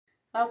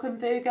Welcome,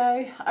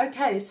 Virgo.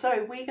 Okay,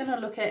 so we're going to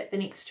look at the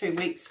next 2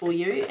 weeks for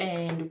you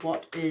and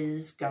what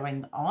is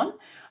going on.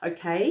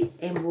 Okay,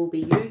 and we'll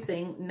be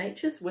using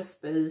Nature's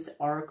Whispers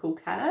Oracle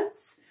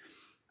cards,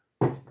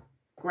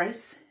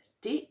 Grace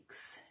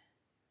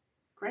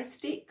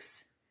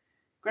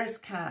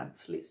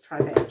cards. Let's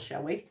try that,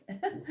 shall we?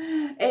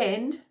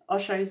 And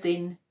Osho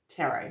Zen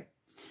Tarot.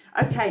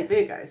 Okay,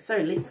 Virgo, so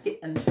let's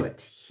get into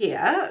it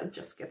here.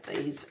 Just give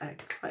these a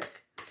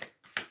quick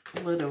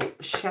little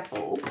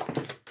shuffle.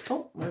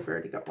 Oh, we've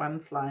already got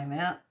one flying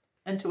out.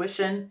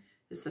 Intuition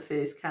is the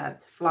first card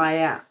to fly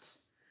out.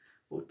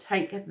 We'll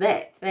take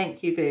that.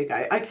 Thank you,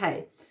 Virgo.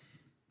 Okay,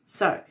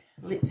 so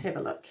let's have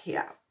a look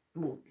here.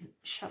 We'll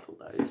shuffle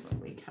those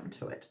when we come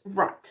to it.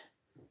 Right.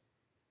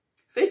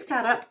 First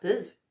card up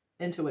is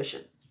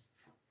intuition.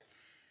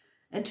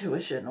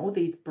 Intuition, all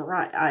these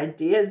bright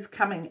ideas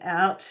coming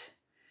out.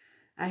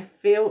 I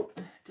feel,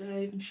 did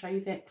I even show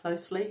you that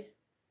closely?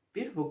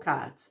 Beautiful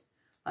cards.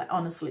 Like,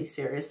 honestly,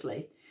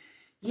 seriously.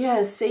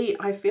 Yeah, see,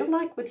 I feel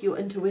like with your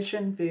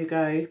intuition,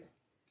 Virgo,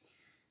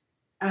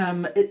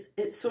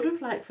 it's sort of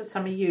like for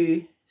some of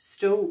you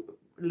still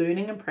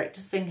learning and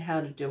practicing how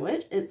to do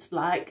it. It's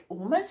like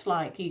almost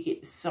like you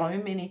get so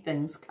many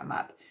things come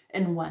up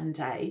in one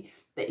day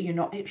that you're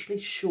not actually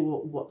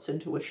sure what's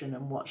intuition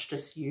and what's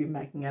just you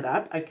making it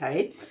up.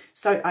 Okay,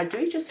 so I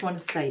do just want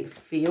to say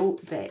feel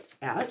that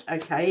out,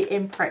 okay,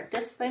 and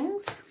practice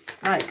things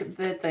like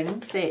the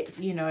things that,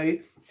 you know,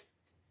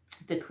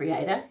 the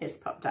creator has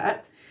popped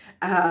up.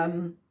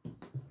 And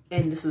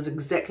this is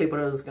exactly what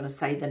I was going to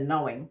say, the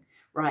knowing,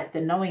 right? The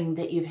knowing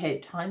that you've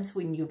had times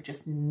when you've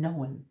just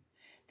known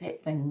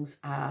that things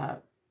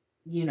are,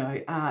 you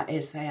know, are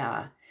as they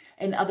are.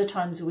 And other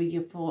times where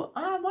you thought,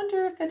 oh, I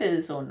wonder if it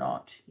is or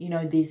not. You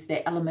know, there's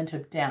that element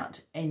of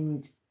doubt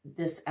and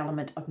this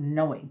element of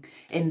knowing.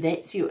 And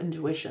that's your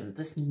intuition,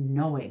 this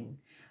knowing,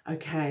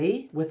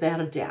 okay?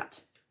 Without a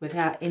doubt,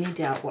 without any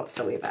doubt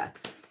whatsoever,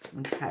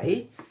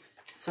 okay?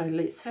 So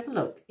let's have a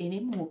look.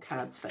 Any more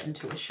cards for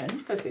intuition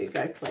for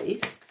Virgo,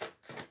 please?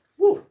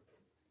 Woo.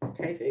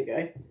 Okay,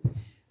 Virgo.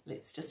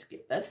 Let's just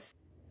get this.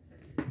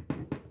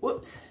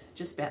 Whoops,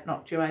 just about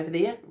knocked you over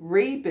there.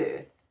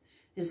 Rebirth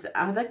is the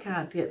other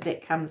card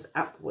that comes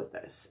up with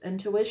this.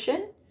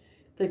 Intuition,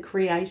 the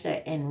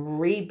creator, and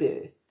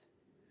rebirth.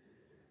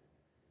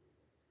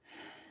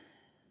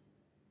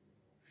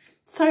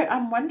 So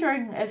I'm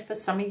wondering if for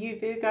some of you,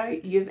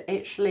 Virgo,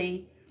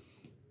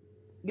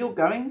 you're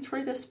going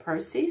through this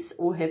process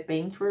or have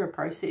been through a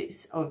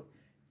process of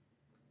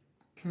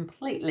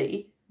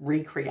completely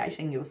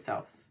recreating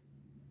yourself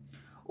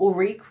or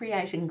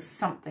recreating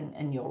something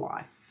in your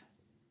life.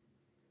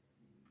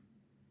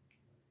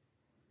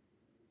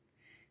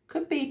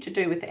 Could be to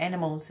do with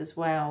animals as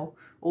well,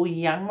 or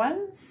young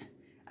ones.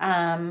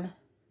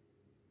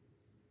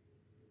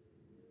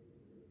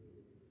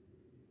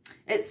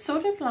 It's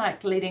sort of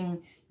like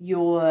letting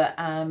your,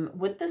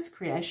 with this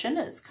creation,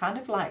 it's kind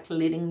of like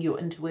letting your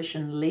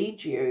intuition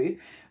lead you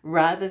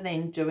rather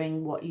than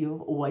doing what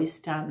you've always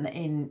done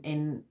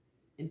and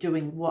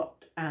doing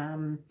what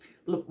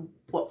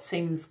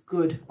seems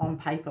good on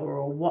paper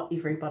or what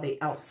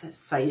everybody else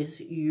says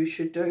you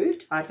should do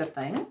type of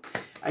thing.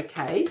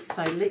 Okay,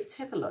 so let's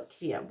have a look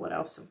here. What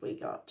else have we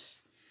got?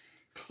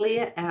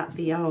 Clear out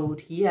the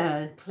old.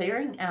 Yeah,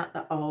 clearing out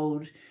the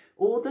old,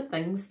 all the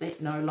things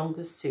that no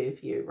longer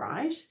serve you,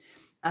 right?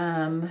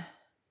 And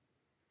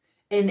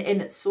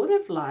it's sort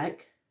of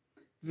like,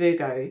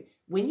 Virgo,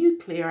 when you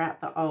clear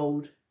out the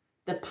old,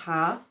 the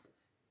path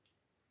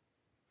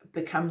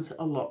becomes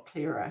a lot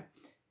clearer.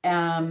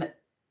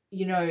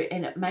 You know,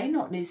 and it may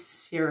not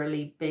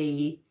necessarily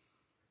be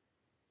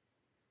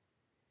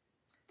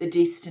the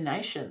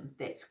destination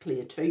that's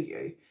clear to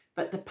you,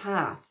 but the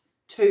path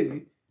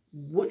to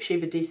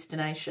whichever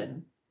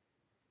destination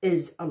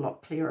is a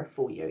lot clearer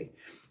for you.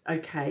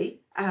 Okay,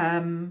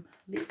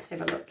 let's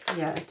have a look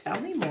here. Tell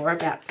me more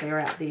about clear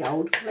out the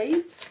old,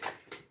 please.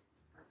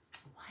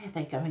 Why are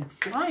they going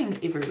flying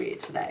everywhere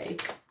today?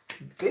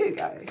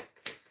 Virgo.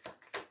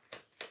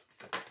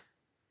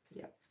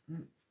 Yep.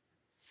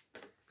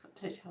 Got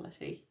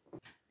totality.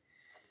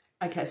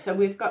 Okay, so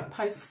we've got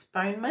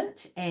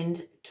postponement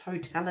and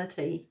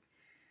totality.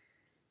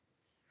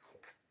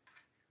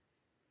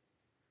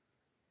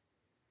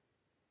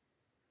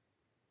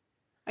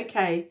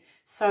 Okay,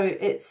 so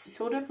it's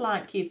sort of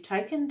like you've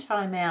taken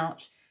time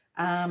out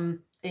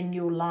in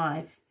your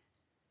life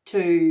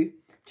to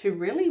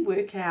really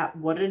work out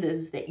what it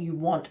is that you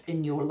want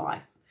in your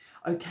life.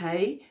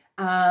 Okay,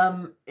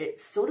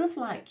 it's sort of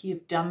like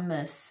you've done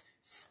this.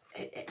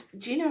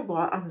 Do you know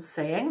what I'm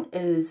seeing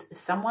is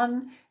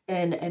someone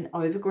in an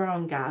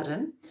overgrown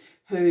garden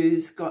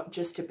who's got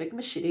just a big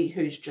machete,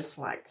 who's just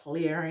like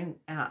clearing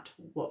out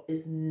what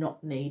is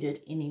not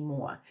needed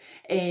anymore.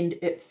 And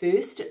at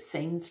first it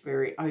seems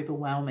very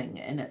overwhelming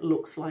and it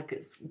looks like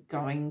it's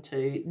going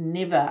to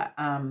never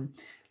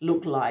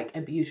look like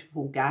a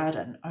beautiful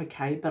garden,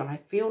 okay? But I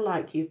feel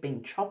like you've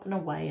been chopping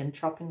away and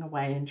chopping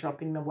away and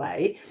chopping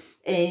away,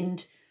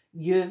 and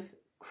you've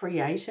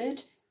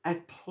created a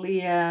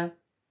clear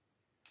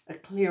a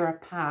clearer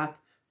path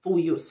for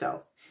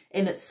yourself.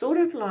 And it's sort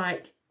of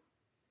like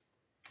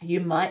you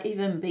might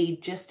even be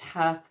just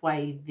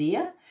halfway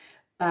there,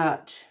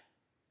 but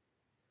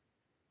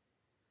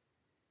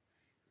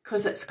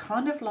because it's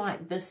kind of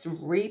like this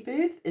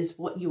rebirth is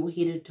what you're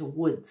headed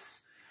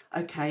towards,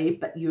 okay?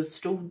 But you're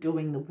still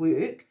doing the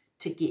work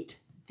to get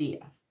there,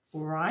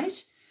 all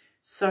right?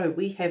 So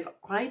we have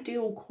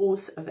ideal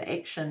course of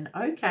action.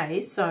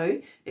 Okay,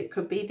 so it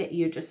could be that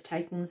you're just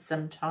taking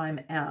some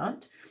time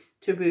out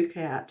to work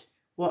out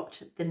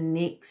what the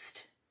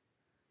next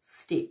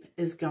step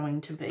is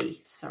going to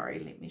be. Sorry,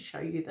 let me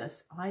show you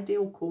this.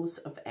 Ideal course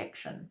of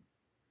action.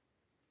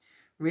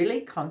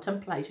 Really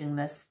contemplating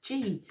this.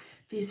 Gee,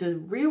 there's a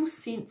real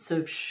sense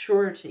of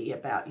surety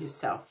about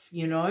yourself,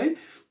 you know.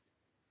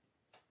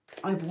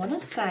 I want to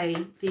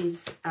say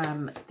there's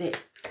that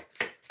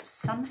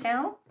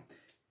somehow,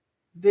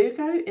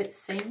 Virgo, it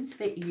seems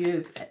that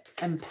you've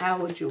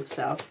empowered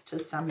yourself to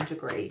some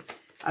degree,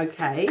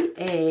 okay?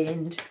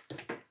 And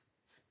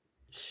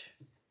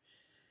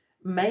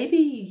maybe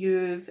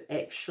you've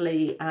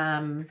actually,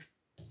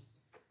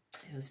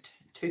 there's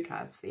two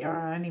cards there,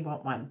 I only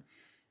want one.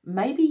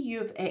 Maybe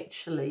you've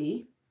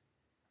actually,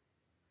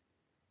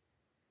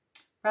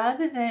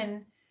 rather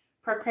than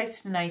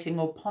procrastinating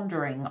or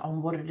pondering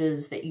on what it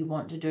is that you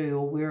want to do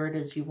or where it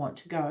is you want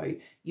to go,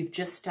 you've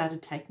just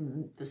started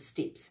taking the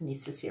steps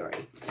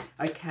necessary,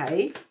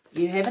 okay?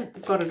 You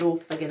haven't got it all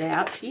figured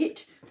out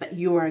yet, but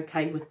you're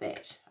okay with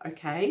that,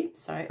 okay?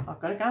 So I've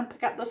got to go and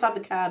pick up this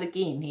other card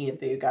again here,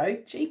 Virgo.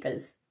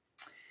 Jeepers.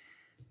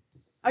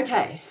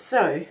 Okay,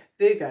 so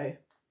Virgo,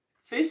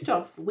 first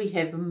off, we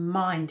have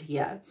mind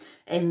here,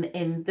 and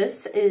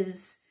this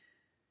is,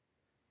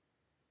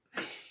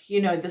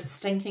 you know, the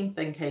stinking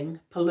thinking,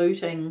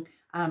 polluting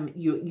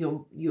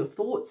your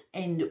thoughts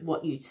and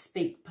what you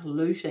speak,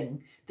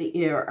 polluting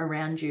the air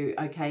around you,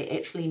 okay,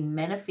 actually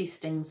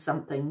manifesting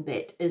something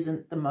that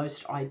isn't the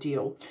most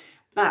ideal.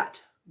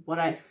 But what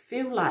I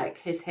feel like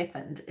has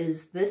happened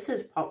is this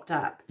has popped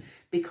up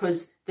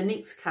because the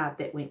next card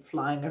that went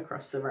flying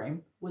across the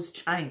room was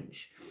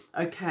change,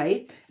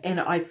 okay? And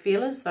I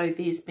feel as though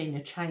there's been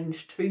a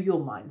change to your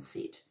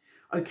mindset,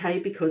 okay,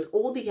 because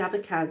all the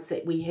other cards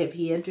that we have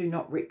here do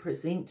not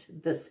represent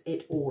this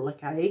at all,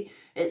 okay?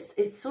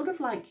 It's sort of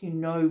like you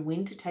know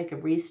when to take a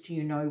rest,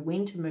 you know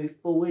when to move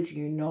forward,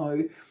 you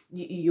know,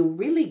 you're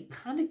really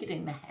kind of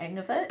getting the hang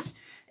of it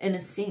in a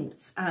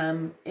sense,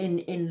 and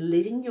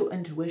letting your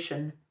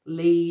intuition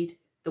lead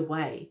the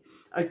way,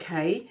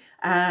 okay?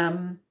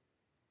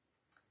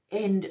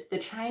 And the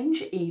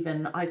change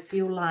even, I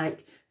feel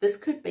like this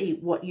could be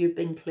what you've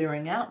been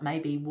clearing out,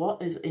 maybe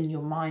what is in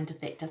your mind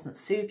that doesn't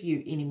serve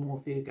you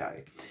anymore,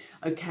 Virgo.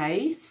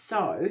 Okay,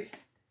 so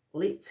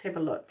let's have a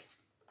look.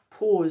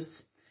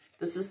 Pause.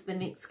 This is the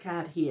next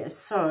card here.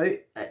 So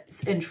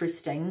it's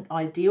interesting.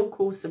 Ideal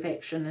course of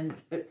action, and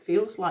it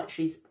feels like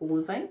she's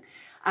pausing.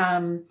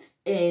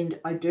 And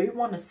I do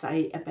want to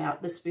say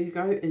about this,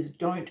 Virgo, is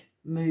don't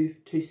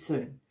move too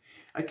soon.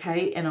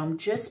 Okay, and I'm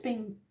just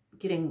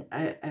getting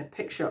a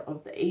picture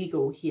of the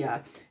eagle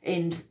here,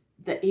 and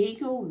the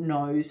eagle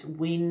knows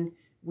when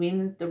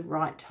the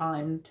right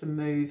time to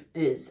move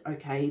is,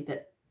 okay?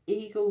 The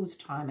eagle's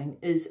timing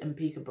is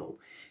impeccable,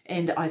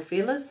 and I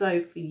feel as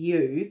though for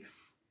you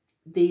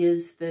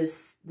there's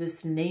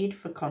this need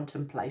for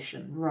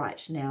contemplation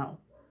right now.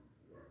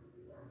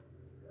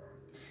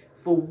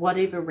 For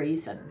whatever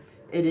reason,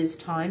 it is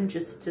time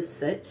just to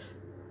sit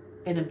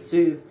and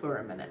observe for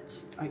a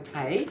minute,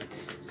 okay?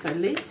 So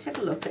let's have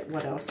a look at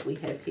what else we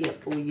have here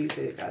for you,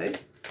 Virgo.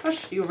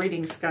 Gosh, your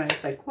reading's going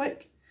so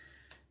quick.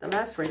 The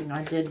last reading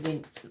I did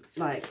went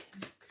like,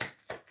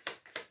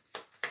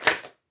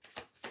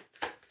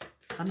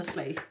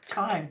 honestly,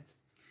 time.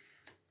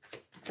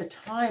 The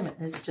time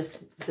is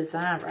just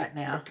bizarre right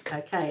now.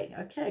 Okay,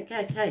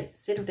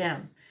 settle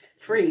down.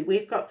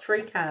 We've got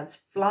 3 cards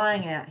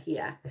flying out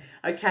here.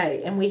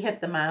 Okay, and we have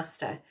the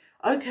Master.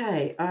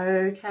 Okay,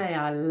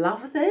 I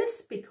love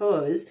this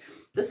because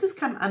this has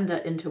come under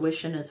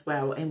intuition as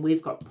well, and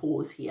we've got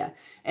pause here.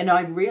 And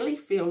I really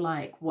feel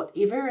like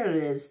whatever it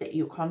is that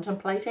you're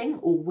contemplating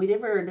or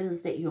whatever it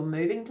is that you're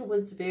moving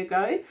towards,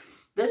 Virgo,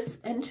 this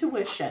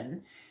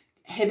intuition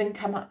having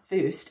come up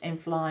first and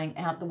flying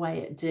out the way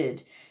it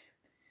did,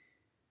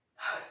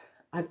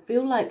 I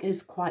feel like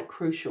is quite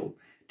crucial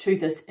to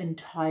this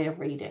entire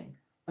reading.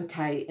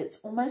 Okay, it's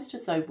almost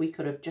as though we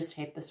could have just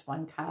had this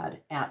one card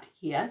out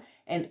here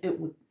and it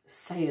would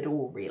say it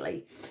all,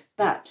 really.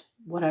 But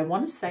what I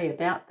want to say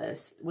about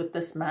this, with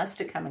this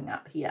Master coming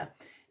up here,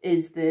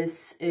 is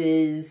this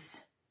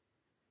is...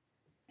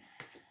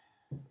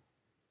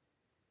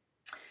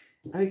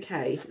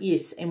 Okay,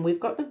 yes, and we've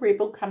got the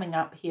Rebel coming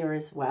up here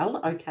as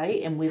well,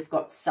 okay, and we've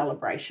got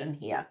Celebration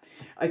here,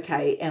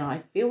 okay, and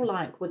I feel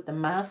like with the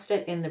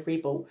Master and the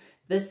Rebel,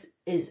 this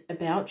is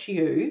about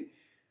you.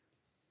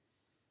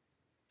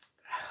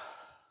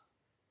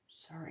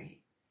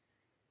 Sorry.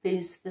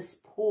 There's this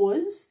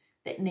pause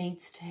that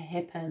needs to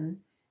happen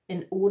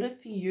in order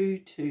for you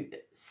to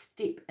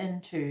step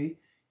into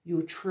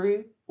your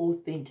true,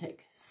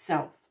 authentic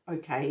self,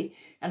 okay?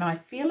 And I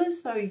feel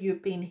as though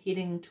you've been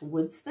heading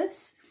towards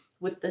this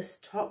with this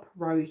top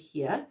row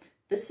here.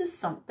 This is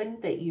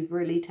something that you've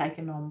really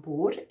taken on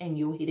board and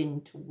you're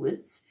heading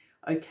towards,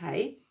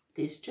 okay?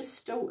 There's just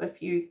still a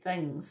few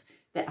things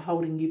that are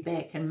holding you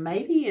back, and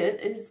maybe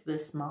it is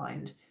this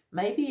mind.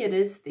 Maybe it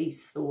is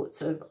these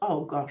thoughts of,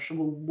 oh gosh,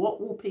 well,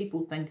 what will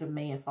people think of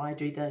me if I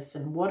do this?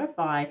 And what if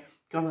I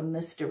go in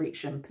this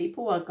direction?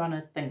 People are going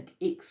to think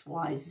X,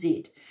 Y,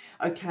 Z,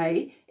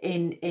 okay?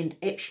 And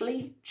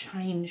actually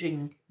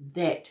changing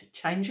that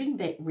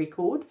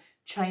record,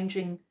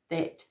 changing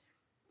that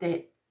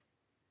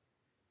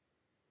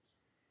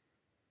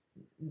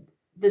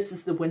this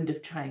is the wind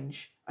of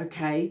change,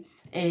 okay?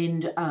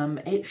 And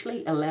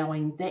actually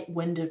allowing that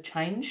wind of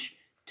change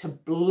to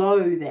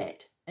blow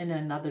that in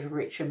another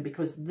direction,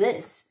 because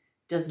this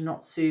does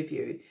not serve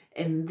you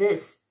and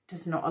this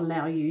does not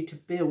allow you to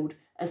build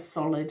a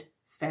solid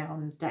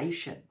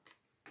foundation.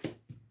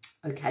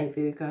 Okay,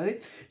 Virgo.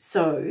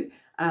 So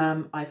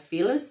I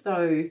feel as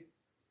though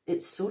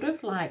it's sort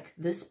of like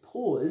this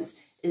pause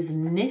is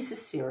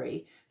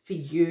necessary for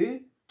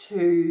you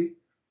to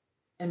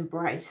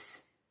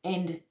embrace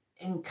and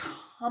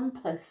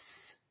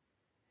encompass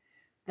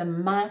the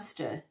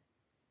master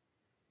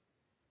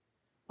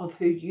of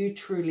who you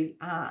truly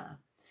are.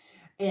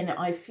 And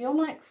I feel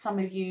like some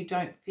of you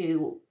don't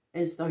feel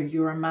as though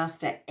you're a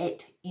master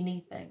at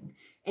anything,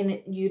 and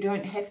you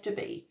don't have to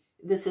be.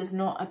 This is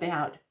not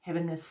about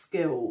having a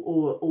skill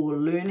or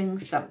learning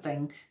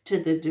something to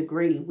the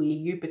degree where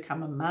you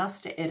become a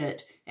master at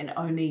it and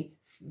only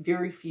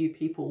very few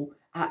people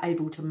are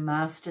able to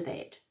master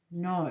that.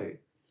 No.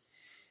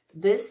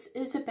 This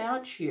is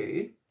about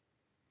you.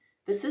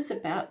 This is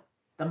about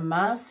the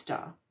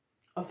master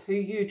of who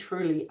you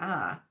truly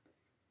are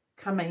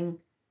coming,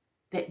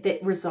 that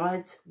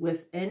resides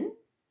within,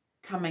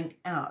 coming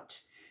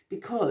out.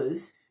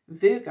 Because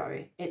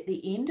Virgo, at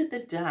the end of the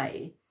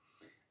day,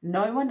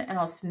 no one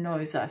else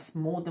knows us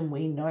more than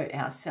we know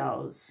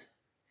ourselves.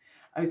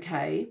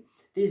 Okay?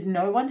 There's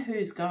no one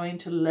who's going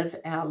to live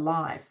our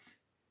life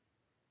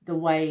the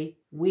way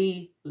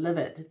we live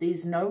it.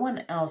 There's no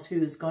one else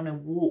who is going to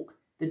walk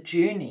the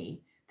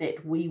journey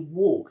that we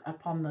walk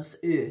upon this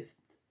earth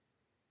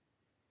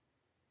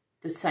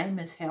the same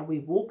as how we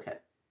walk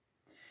it.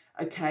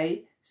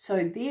 Okay?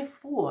 So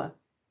therefore,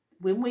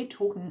 when we're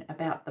talking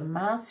about the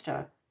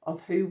master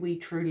of who we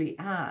truly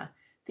are,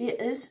 there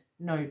is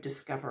no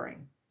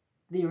discovering.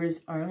 There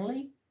is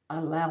only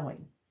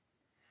allowing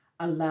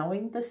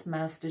this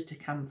master to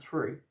come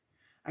through.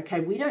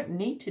 Okay, we don't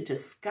need to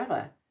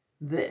discover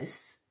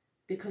this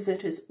because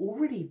it is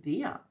already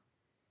there.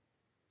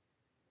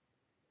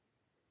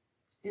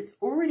 It's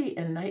already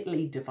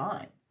innately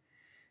divine.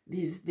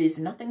 There's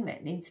nothing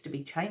that needs to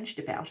be changed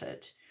about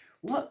it.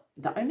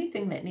 The only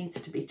thing that needs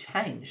to be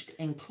changed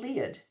and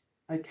cleared,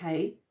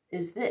 okay,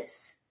 is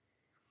this.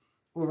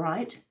 All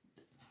right?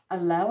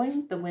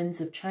 Allowing the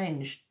winds of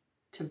change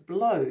to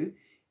blow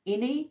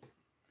any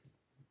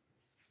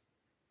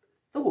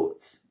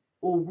thoughts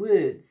or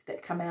words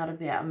that come out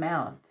of our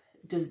mouth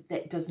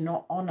that does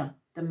not honor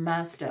the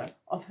master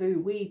of who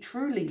we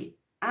truly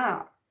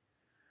are.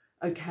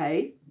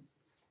 Okay?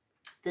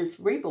 This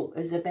rebel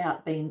is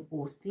about being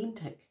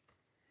authentic,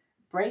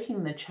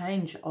 breaking the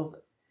change of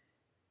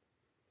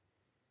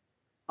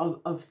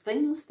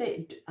things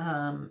that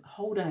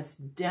hold us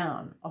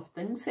down, of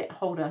things that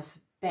hold us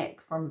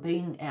back from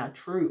being our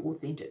true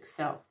authentic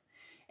self.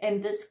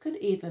 And this could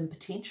even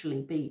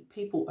potentially be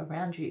people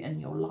around you in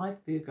your life,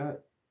 Virgo,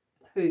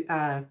 who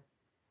are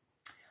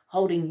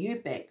holding you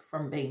back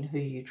from being who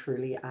you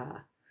truly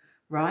are,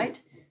 right?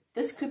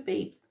 This could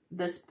be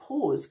this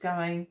pause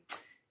going,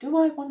 do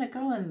I want to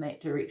go in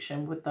that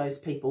direction with those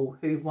people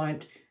who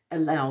won't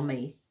allow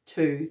me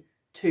to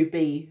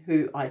be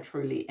who I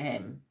truly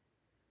am?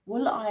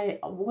 Will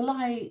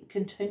I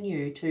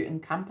continue to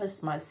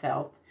encompass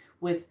myself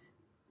with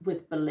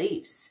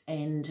beliefs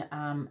and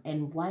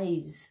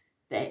ways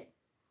that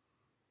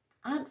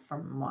aren't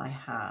from my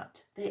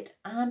heart, that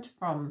aren't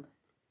from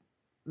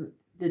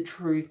the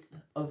truth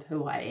of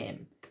who I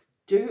am?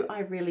 Do I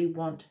really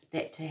want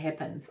that to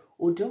happen?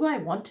 Or do I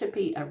want to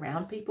be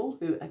around people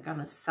who are going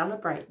to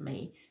celebrate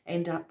me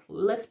and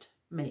uplift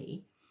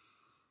me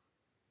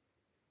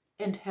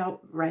and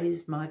help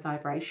raise my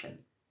vibration?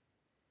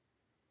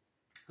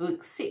 Who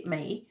accept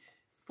me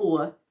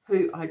for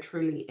who I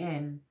truly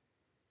am?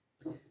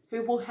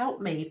 Who will help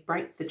me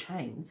break the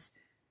chains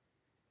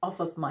off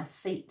of my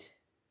feet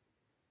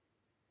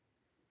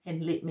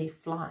and let me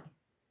fly?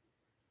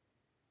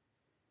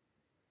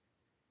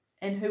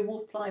 And who will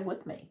fly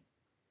with me?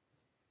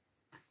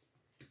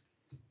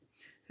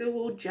 Who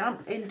will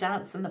jump and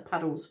dance in the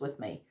puddles with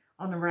me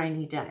on a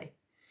rainy day,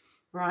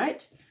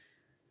 right?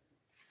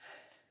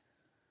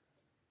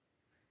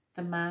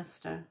 The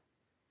master.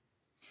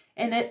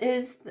 And it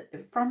is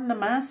from the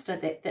master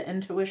that the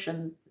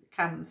intuition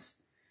comes.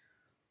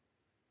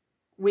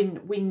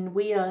 When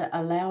we are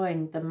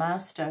allowing the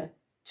master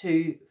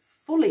to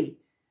fully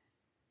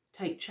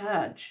take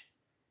charge,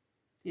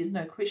 there's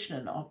no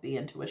question of the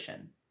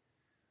intuition.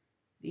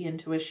 the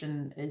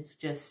intuition is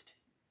just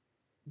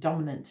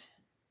dominant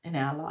in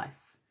our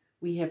life.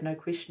 We have no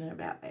question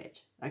about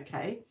that,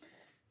 okay?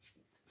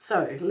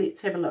 So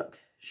let's have a look.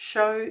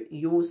 Show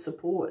your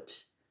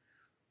support.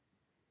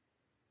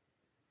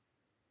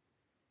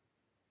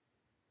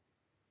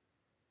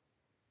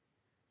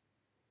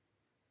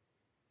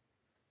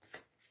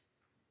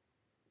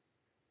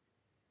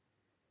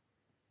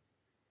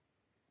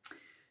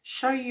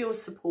 Show your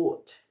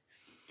support.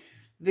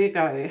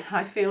 Virgo,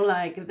 I feel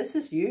like this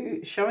is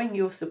you showing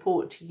your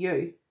support to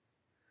you.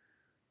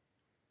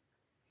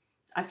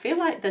 I feel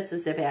like this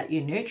is about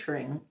you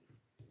nurturing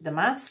the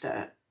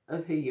master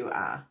of who you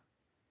are.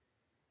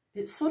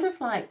 It's sort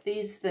of like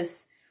there's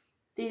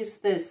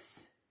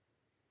this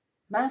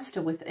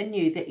master within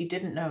you that you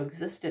didn't know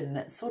existed, and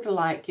it's sort of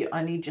like you're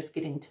only just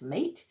getting to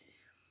meet,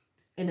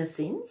 in a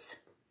sense.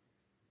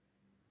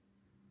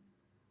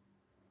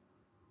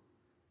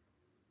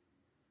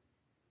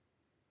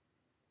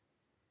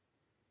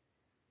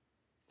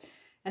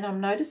 And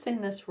I'm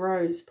noticing this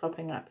rose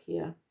popping up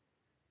here.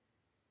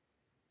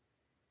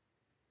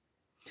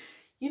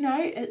 You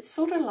know, it's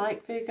sort of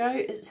like, Virgo,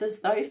 it's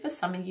as though for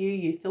some of you,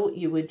 you thought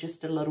you were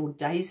just a little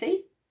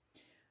daisy.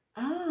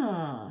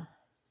 Ah,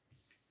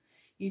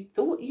 you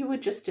thought you were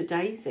just a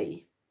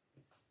daisy.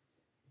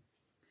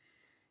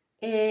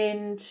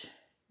 And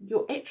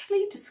you're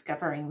actually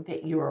discovering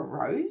that you're a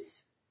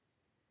rose.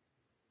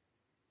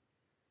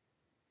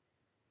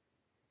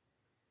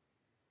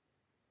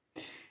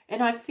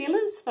 And I feel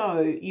as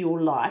though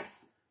your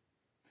life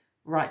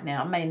right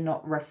now may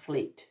not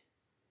reflect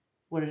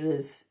what it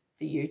is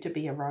for you to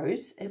be a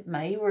rose. It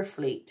may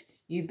reflect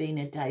you being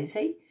a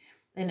daisy.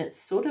 And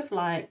it's sort of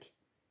like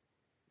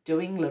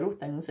doing little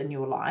things in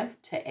your life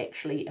to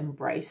actually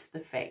embrace the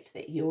fact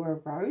that you're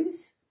a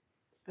rose,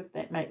 if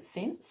that makes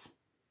sense.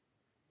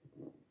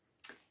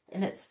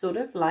 And it's sort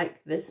of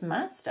like this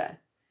master.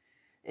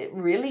 It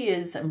really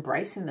is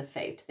embracing the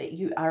fact that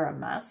you are a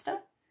master,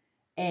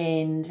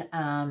 and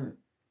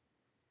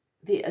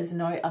there is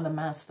no other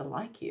master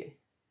like you.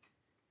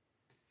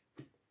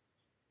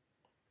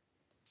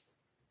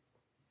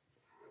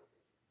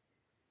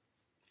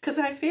 Because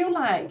I feel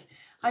like,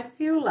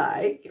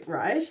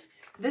 right,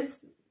 this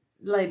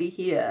lady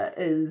here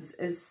is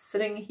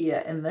sitting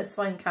here, and this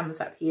one comes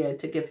up here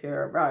to give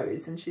her a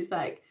rose, and she's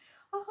like,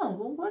 oh,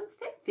 well, what's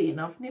that then?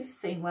 I've never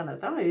seen one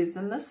of those.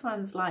 And this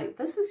one's like,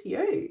 this is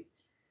you.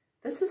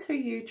 This is who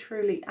you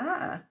truly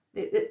are.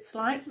 It's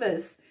like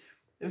this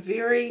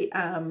very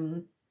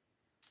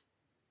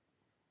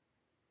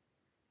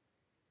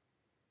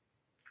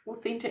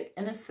authentic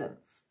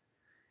innocence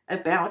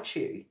about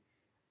you,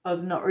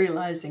 of not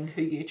realizing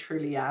who you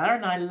truly are.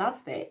 And I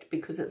love that,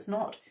 because it's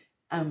not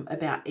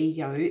about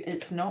ego.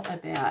 It's not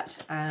about,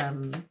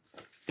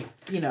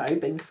 you know,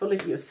 being full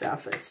of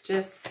yourself. It's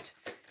just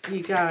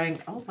you going,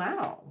 oh,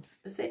 wow,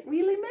 is that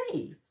really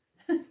me?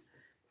 I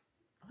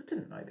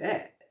didn't know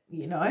that,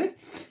 you know.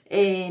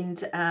 And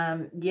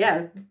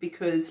yeah,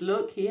 because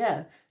look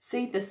here,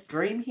 see this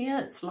dream here?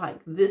 It's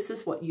like, this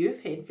is what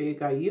you've had,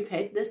 Virgo. You've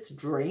had this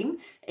dream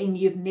and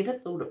you've never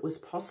thought it was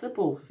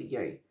possible for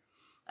you.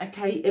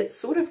 Okay, it's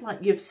sort of like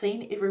you've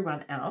seen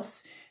everyone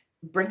else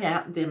bring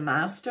out their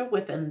master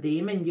within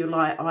them, and you're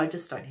like, oh, I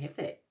just don't have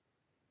that.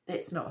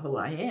 That's not who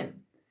I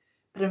am.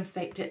 But in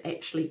fact, it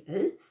actually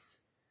is.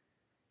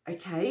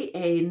 Okay,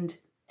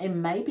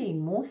 and maybe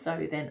more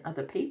so than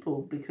other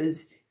people,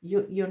 because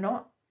you're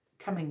not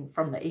coming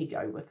from the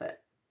ego with it.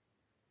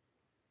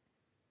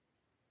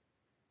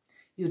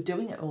 You're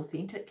doing it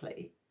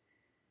authentically,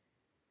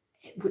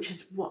 which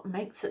is what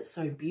makes it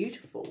so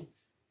beautiful.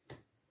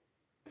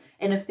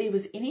 And if there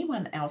was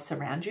anyone else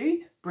around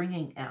you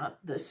bringing out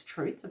this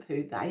truth of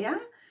who they are,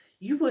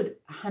 you would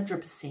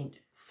 100%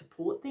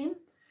 support them,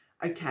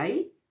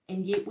 okay?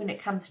 And yet when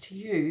it comes to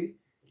you,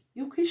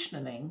 you're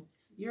questioning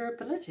your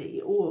ability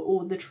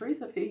or the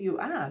truth of who you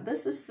are.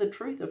 This is the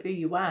truth of who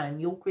you are, and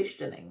you're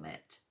questioning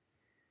that.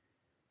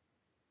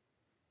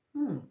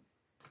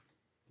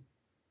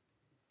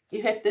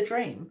 You have the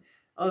dream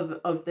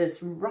of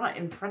this right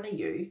in front of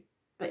you,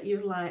 but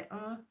you're like,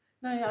 oh,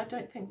 no, I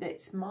don't think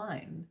that's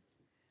mine.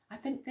 I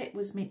think that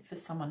was meant for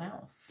someone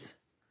else.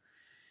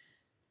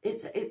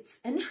 It's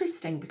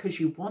interesting,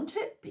 because you want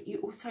it, but you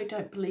also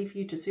don't believe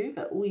you deserve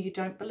it, or you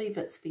don't believe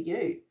it's for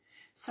you.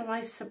 So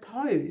I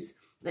suppose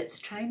that's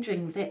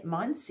changing that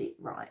mindset,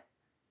 right?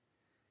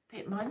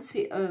 That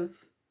mindset of,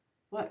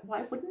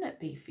 why wouldn't it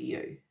be for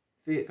you,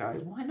 Virgo?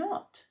 Why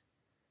not?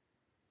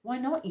 Why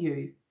not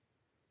you?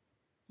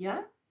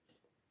 Yeah?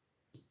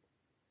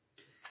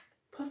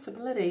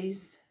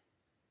 Possibilities.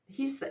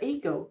 Here's the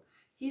eagle.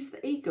 Here's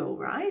the eagle,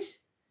 right?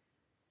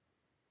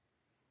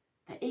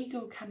 The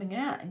ego coming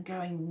out and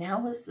going,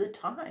 now is the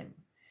time.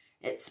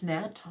 It's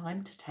now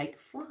time to take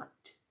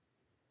flight.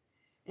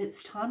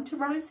 It's time to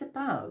rise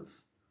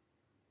above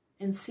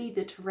and see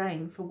the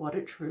terrain for what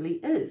it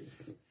truly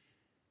is.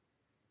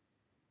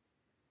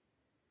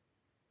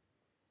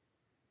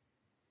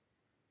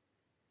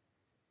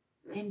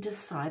 And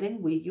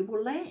deciding where you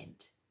will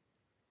land.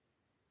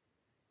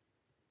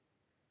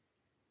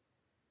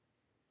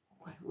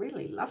 Oh, really?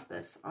 really love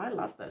this. I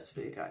love this,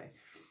 Virgo.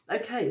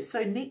 Okay,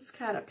 so next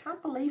card. I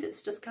can't believe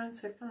it's just going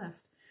so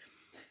fast.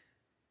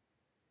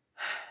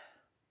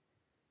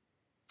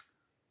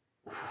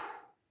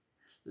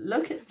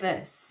 Look at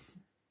this.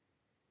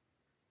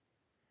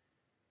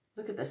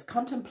 Look at this.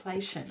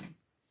 Contemplation.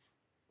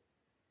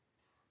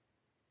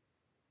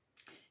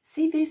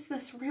 See, there's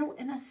this real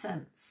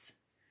innocence.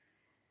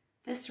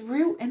 This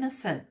real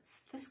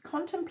innocence. This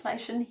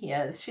contemplation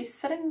here. She's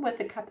sitting with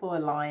a couple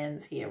of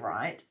lions here,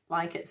 right?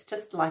 Like it's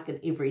just like an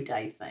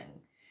everyday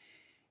thing.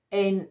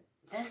 And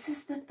this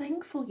is the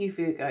thing for you,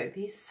 Virgo.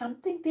 There's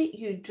something that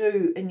you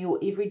do in your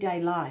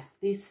everyday life.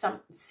 There's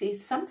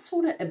some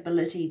sort of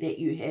ability that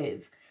you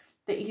have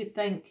that you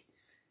think,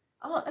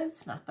 oh,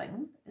 it's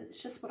nothing.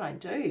 It's just what I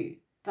do.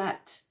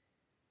 But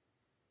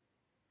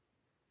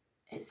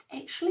it's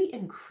actually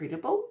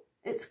incredible.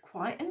 It's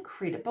quite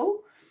incredible.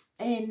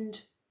 And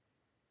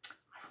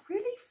I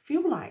really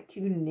feel like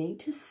you need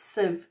to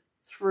sieve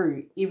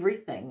through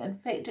everything. In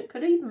fact, it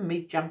could even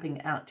be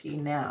jumping out to you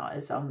now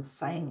as I'm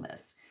saying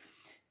this.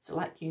 It's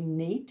like you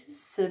need to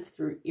sieve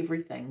through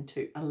everything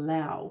to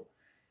allow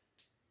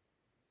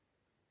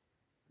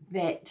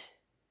that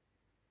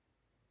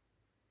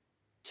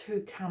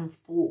to come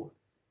forth.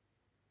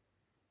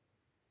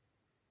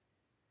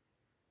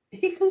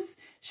 Because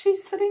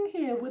she's sitting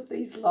here with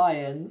these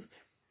lions,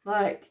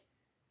 like,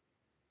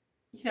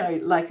 you know,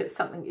 like it's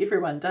something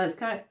everyone does,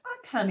 going,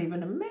 I can't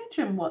even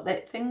imagine what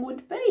that thing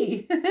would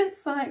be.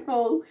 It's like,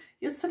 well,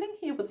 you're sitting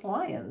here with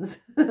lions.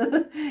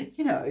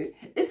 You know,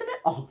 isn't it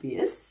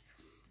obvious?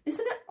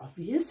 Isn't it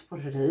obvious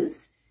what it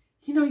is?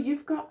 You know,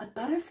 you've got a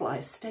butterfly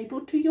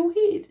stapled to your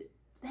head.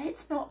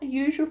 That's not a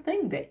usual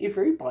thing that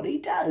everybody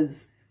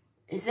does.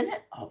 Isn't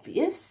it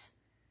obvious?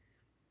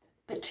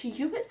 But to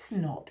you, it's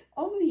not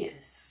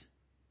obvious.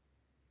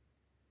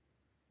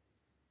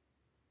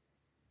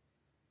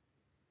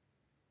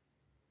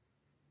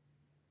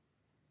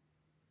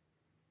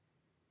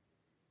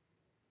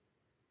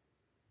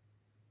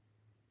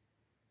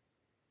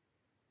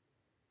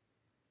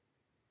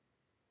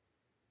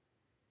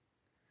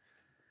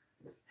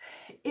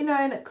 You know,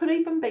 and it could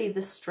even be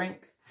the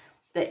strength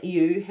that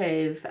you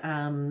have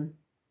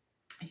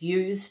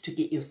used to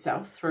get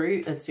yourself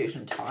through a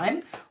certain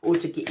time, or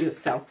to get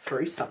yourself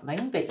through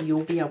something that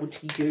you'll be able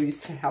to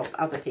use to help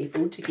other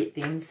people to get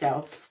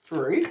themselves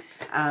through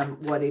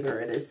whatever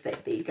it is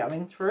that they're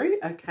going through.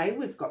 Okay,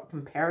 we've got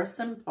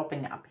comparison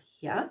popping up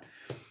here.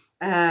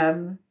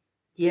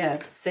 Yeah,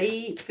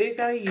 see,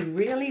 Virgo, you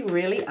really,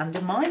 really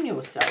undermine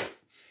yourself.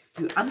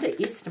 You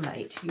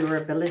underestimate your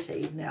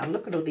ability. Now,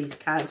 look at all these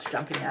cards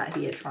jumping out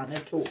here trying to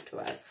talk to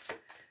us.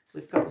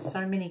 We've got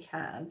so many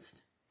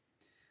cards.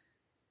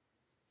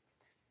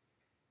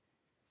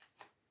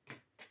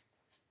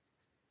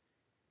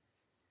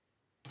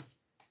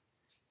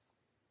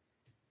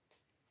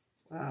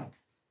 Wow.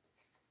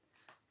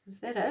 Is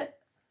that it?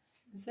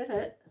 Is that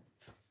it?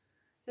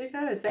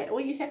 Virgo, is that all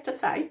you have to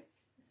say?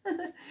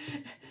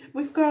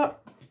 We've got...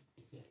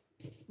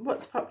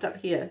 What's popped up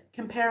here?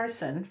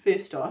 Comparison,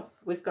 first off.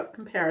 We've got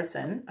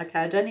comparison. Okay,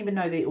 I don't even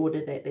know the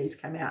order that these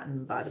came out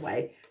in, by the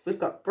way. We've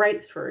got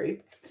breakthrough.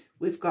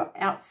 We've got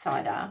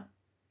outsider.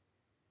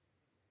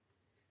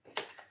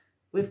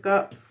 We've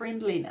got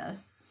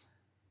friendliness.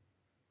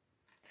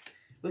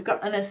 We've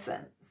got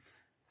innocence.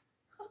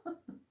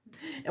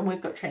 And we've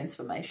got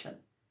transformation.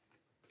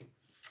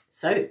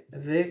 So,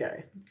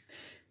 Virgo,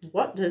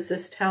 what does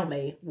this tell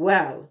me?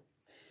 Well,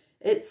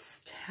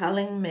 it's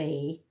telling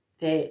me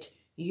that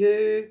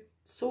you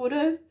sort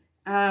of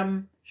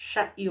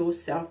shut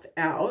yourself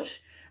out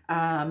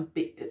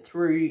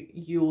through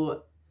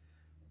you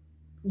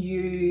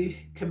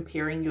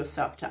comparing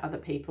yourself to other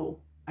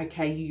people.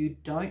 Okay, you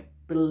don't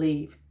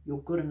believe you're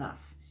good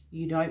enough.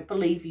 You don't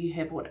believe you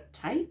have what it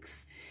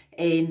takes.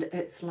 And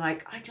it's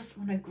like, I just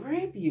want to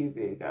grab you,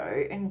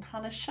 Virgo, and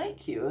kind of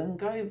shake you and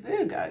go,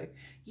 Virgo,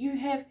 you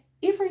have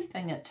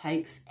everything it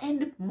takes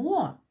and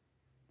more.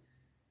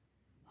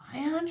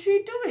 Why aren't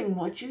you doing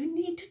what you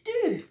need to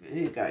do,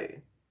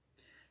 Virgo?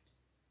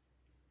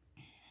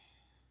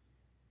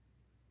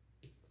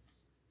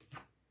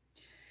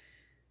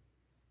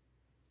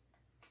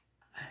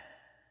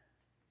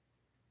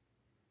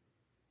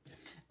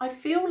 I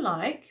feel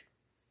like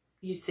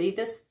you see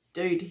this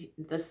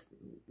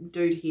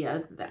dude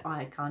here that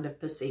I kind of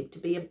perceive to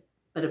be a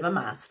bit of a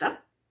master,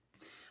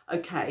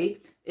 okay,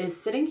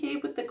 is sitting here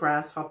with the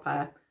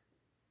grasshopper,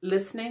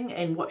 listening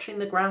and watching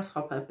the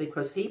grasshopper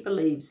because he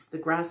believes the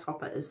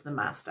grasshopper is the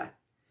master.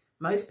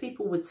 Most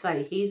people would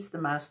say he's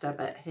the master,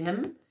 but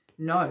him,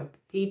 no,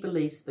 he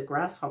believes the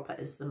grasshopper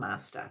is the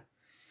master.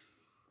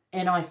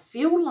 And I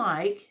feel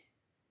like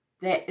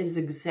that is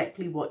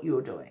exactly what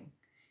you're doing.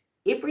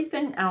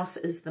 Everything else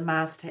is the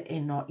master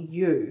and not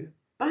you.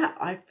 But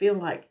I feel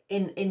like,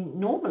 and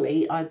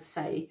normally I'd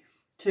say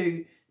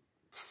to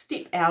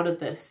step out of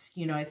this,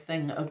 you know,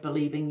 thing of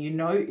believing you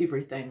know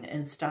everything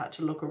and start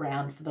to look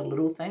around for the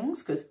little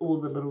things, because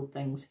all the little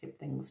things have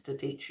things to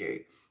teach you.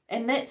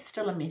 And that's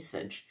still a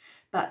message.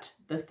 But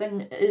the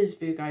thing is,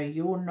 Virgo,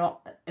 you're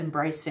not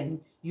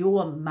embracing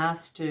your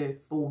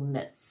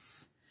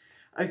masterfulness.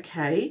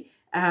 Okay,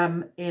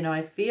 and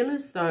I feel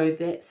as though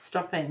that's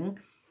stopping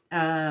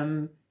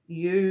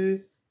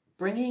you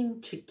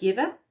bringing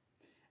together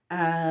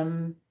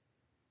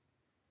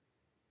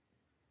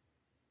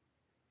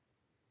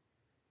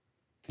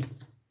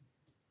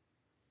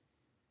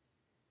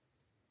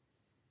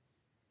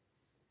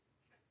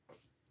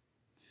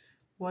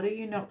what are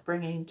you not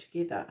bringing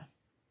together?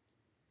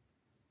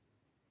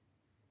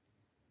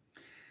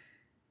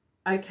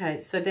 Okay,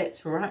 so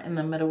that's right in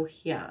the middle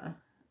here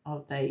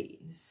of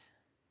these.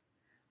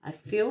 I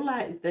feel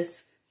like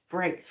this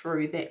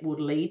breakthrough that will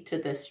lead to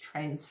this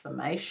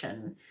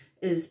transformation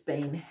is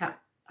being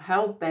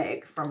held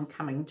back from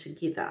coming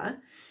together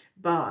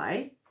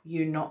by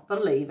you not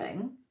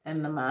believing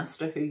in the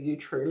master who you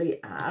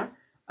truly are,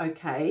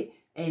 okay?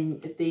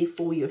 And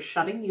therefore you're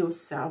shutting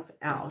yourself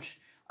out,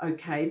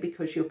 okay?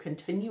 Because you're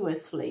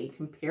continuously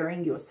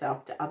comparing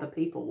yourself to other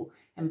people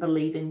and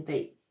believing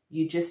that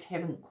you just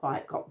haven't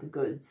quite got the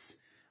goods,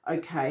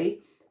 okay?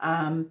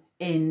 And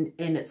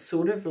it's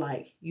sort of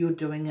like you're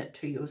doing it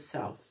to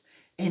yourself.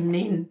 And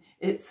then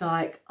it's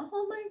like,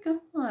 oh my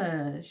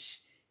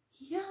gosh,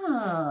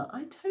 yeah,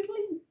 I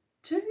totally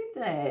do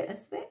that.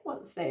 Is that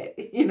what's that?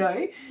 You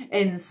know?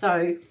 And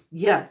so,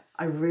 yeah,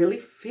 I really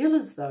feel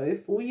as though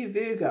for you,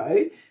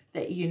 Virgo,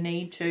 that you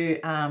need to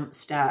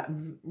start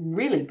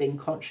really being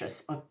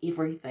conscious of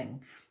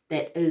everything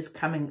that is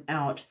coming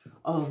out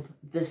of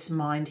this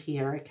mind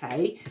here,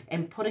 okay?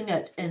 And putting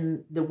it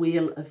in the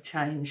wheel of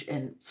change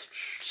and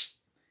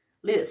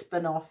let it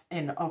spin off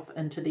and off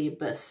into the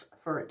abyss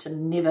for it to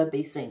never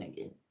be seen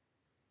again.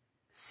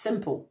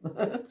 Simple.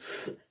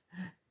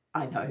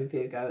 I know,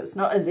 Virgo, it's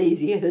not as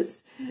easy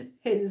as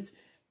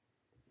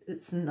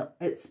it's not,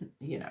 it's,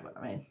 you know what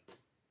I mean.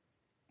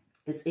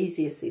 It's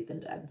easier said than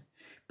done.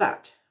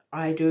 But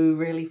I do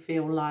really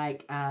feel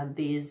like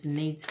there's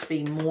needs to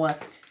be more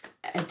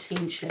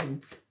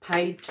attention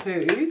paid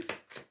to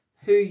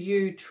who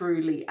you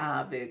truly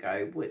are,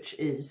 Virgo, which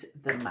is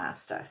the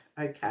master,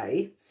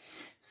 okay?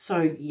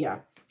 So, yeah,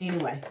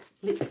 anyway,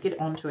 let's get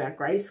on to our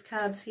grace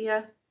cards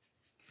here.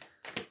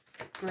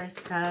 Grace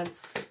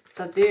cards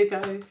for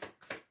Virgo,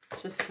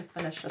 just to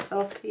finish us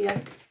off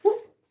here.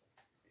 Whoop.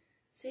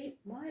 See,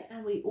 why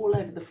are we all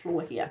over the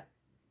floor here?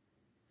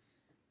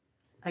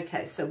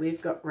 Okay, so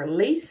we've got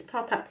release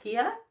pop up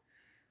here.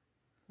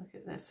 Look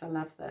at this, I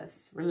love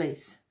this.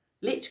 Release.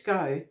 Let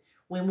go.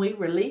 When we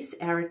release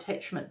our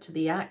attachment to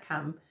the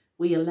outcome,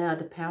 we allow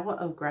the power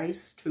of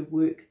grace to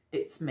work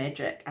its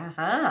magic.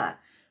 Aha.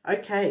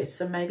 Okay,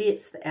 so maybe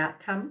it's the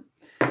outcome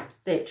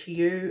that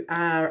you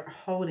are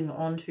holding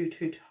on to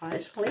too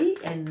tightly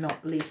and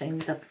not letting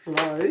the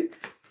flow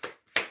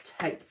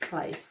take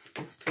place.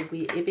 As to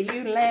wherever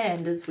you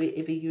land is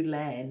wherever you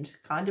land.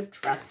 Kind of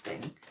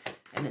trusting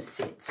in a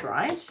sense,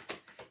 right?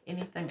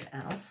 Anything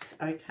else?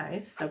 Okay,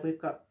 so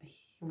we've got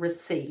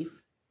receive.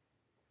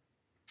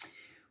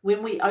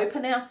 When we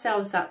open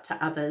ourselves up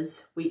to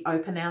others, we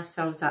open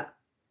ourselves up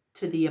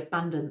to the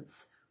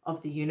abundance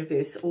of the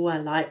universe. Oh, I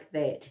like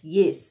that.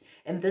 Yes.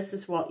 And this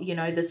is what, you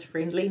know, this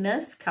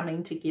friendliness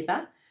coming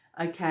together,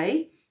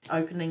 okay?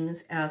 Opening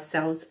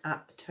ourselves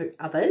up to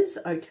others,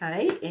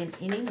 okay? And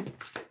any,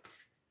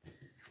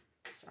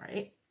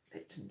 sorry,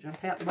 that didn't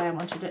jump out the way I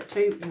wanted it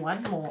to.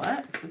 One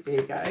more for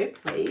Virgo,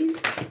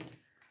 please.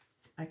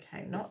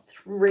 Okay, not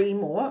three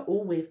more.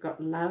 Oh, we've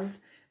got love,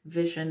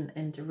 vision,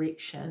 and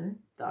direction,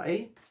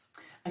 though.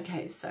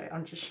 Okay, so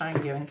I'm just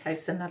showing you in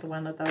case another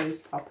one of those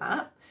pop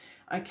up.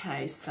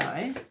 Okay,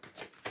 so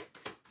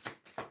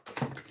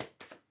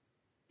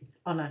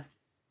honor.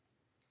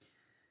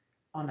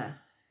 Honor.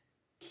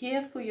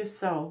 Care for your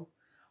soul.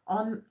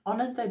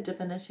 Honor the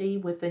divinity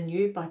within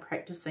you by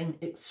practicing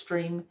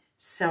extreme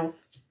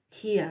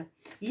self-care.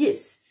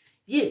 Yes,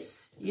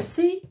 yes, you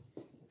see,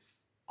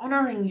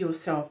 honoring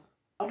yourself,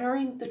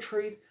 honoring the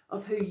truth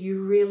of who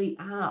you really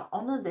are.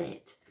 Honor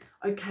that,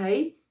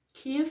 okay?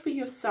 Care for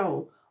your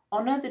soul.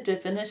 Honor the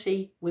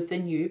divinity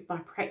within you by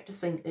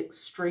practicing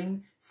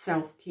extreme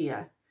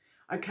self-care.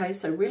 Okay,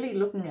 so really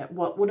looking at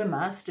what would a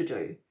master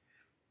do?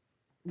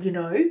 You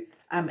know,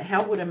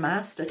 how would a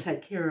master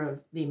take care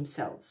of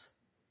themselves?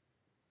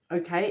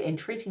 Okay, and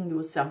treating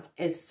yourself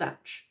as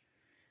such.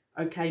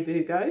 Okay,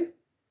 Virgo.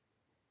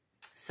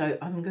 So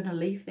I'm going to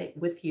leave that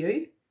with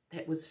you.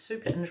 That was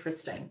super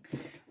interesting.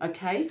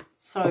 Okay,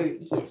 so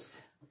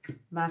yes,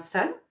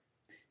 master,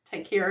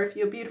 take care of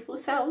your beautiful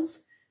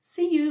selves.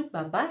 See you.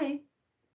 Bye-bye.